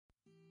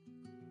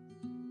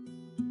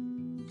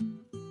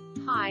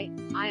Hi,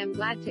 I am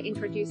glad to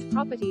introduce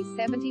property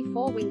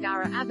 74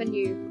 Wingara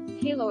Avenue,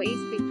 Keilor,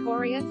 East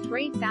Victoria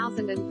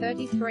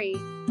 3033.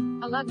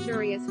 A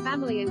luxurious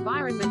family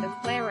environment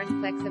of flair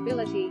and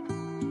flexibility.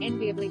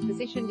 Enviably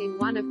positioned in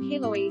one of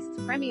Keilor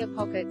East's premier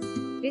pockets,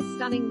 this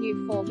stunning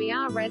new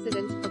 4BR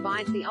residence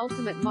provides the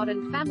ultimate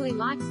modern family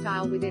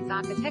lifestyle with its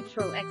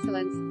architectural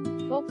excellence,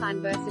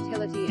 floorplan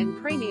versatility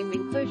and premium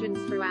inclusions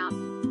throughout.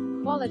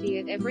 Quality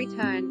at every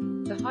turn.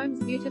 The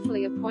home's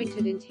beautifully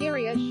appointed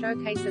interior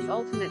showcases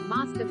alternate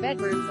master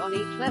bedrooms on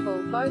each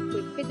level, both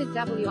with fitted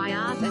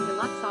WIRs and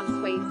deluxe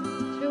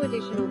en-suites, 2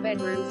 additional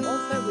bedrooms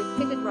also with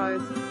fitted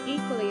robes,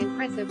 equally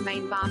impressive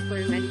main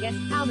bathroom and guest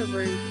powder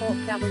room,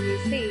 4th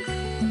WC.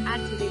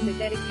 Add to this a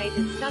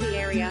dedicated study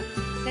area,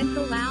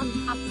 central lounge,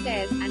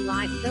 upstairs, and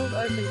light-filled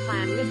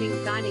open-plan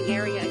living dining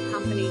area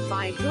accompanied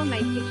by a gourmet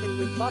kitchen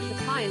with Bosch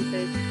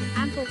appliances,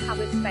 ample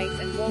cupboard space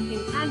and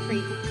walk-in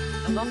pantry,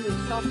 along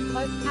with soft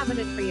close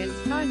cabinetry and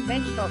stone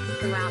bench tops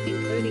throughout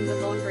including the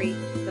laundry.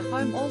 The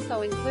home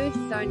also includes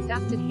zone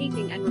ducted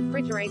heating and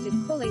refrigerated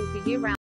cooling for year-round